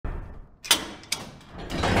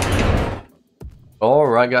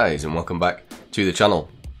Alright guys, and welcome back to the channel.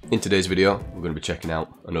 In today's video we're going to be checking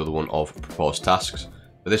out another one of Prapor's tasks.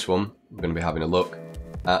 For this one we're going to be having a look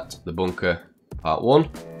at the bunker part 1.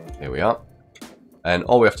 Here we are. And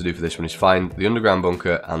all we have to do for this one is find the underground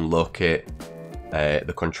bunker and locate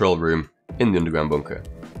the control room in the underground bunker.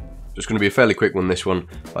 So it's going to be a fairly quick one, this one,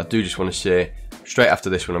 but I do just want to say straight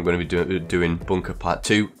after this one I'm going to be doing bunker part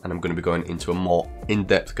 2, and I'm going to be going into a more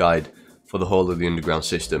in-depth guide for the whole of the underground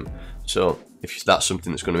system. So if that's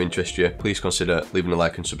something that's going to interest you, please consider leaving a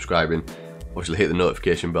like and subscribing. Obviously hit the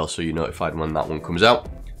notification bell so you're notified when that one comes out.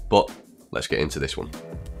 But let's get into this one.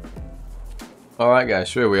 Alright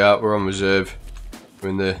guys, so here we are, we're on reserve. We're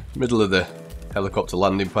in the middle of the helicopter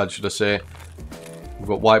landing pad, should I say. We've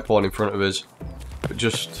got white pawn in front of us, but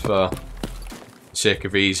just for the sake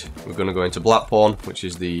of ease, we're going to go into black pawn, which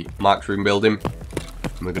is the marked room building,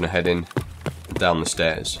 and we're going to head in and down the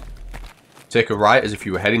stairs. Take a right as if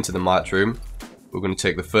you were heading to the marked room. We're going to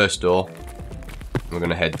take the first door, and we're going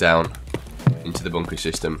to head down into the bunker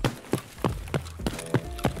system.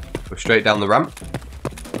 Go straight down the ramp.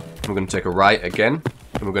 We're going to take a right again,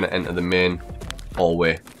 and we're going to enter the main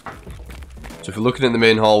hallway. So if you're looking at the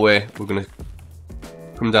main hallway, we're going to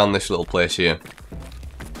come down this little place here.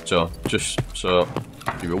 So just so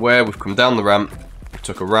you're aware, we've come down the ramp,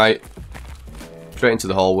 took a right, straight into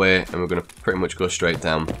the hallway, and we're going to pretty much go straight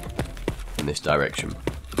down in this direction.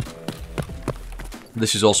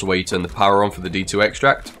 This is also where you turn the power on for the D2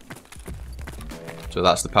 extract. So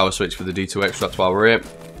that's the power switch for the D2 extract while we're here.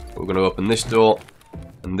 We're going to open this door,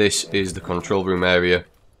 and this is the control room area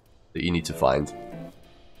that you need to find.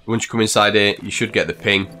 Once you come inside here, you should get the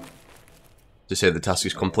ping to say the task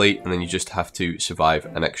is complete, and then you just have to survive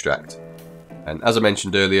an extract. And as I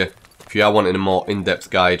mentioned earlier, if you are wanting a more in-depth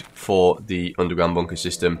guide for the underground bunker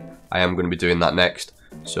system, I am going to be doing that next.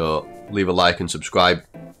 So leave a like and subscribe,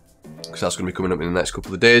 because that's going to be coming up in the next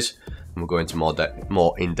couple of days, and we'll go into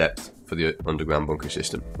more in-depth for the underground bunker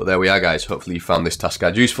system. But there we are guys, hopefully you found this task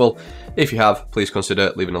guide useful. If you have, please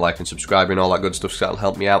consider leaving a like and subscribing, all that good stuff, so that'll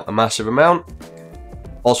help me out a massive amount.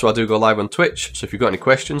 Also, I do go live on Twitch, so if you've got any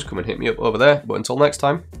questions, come and hit me up over there. But until next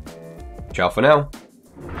time, ciao for now.